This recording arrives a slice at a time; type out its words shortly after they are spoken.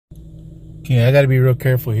Okay, I got to be real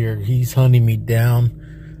careful here. He's hunting me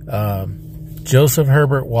down. Joseph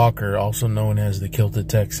Herbert Walker, also known as the Kilted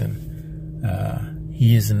Texan.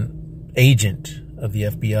 He is an agent of the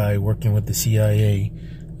FBI working with the CIA.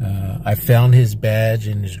 I found his badge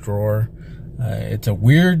in his drawer. It's a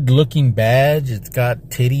weird looking badge. It's got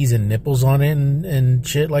titties and nipples on it and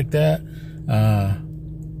shit like that.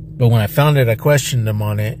 But when I found it, I questioned him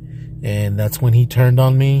on it. And that's when he turned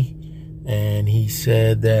on me. And he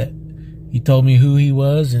said that he told me who he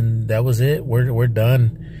was, and that was it. We're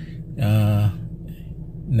done.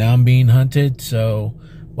 Now I'm being hunted, so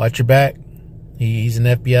watch your back. He's an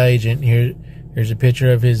FBI agent. Here's a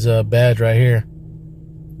picture of his badge right here.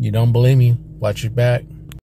 You don't believe me? Watch your back.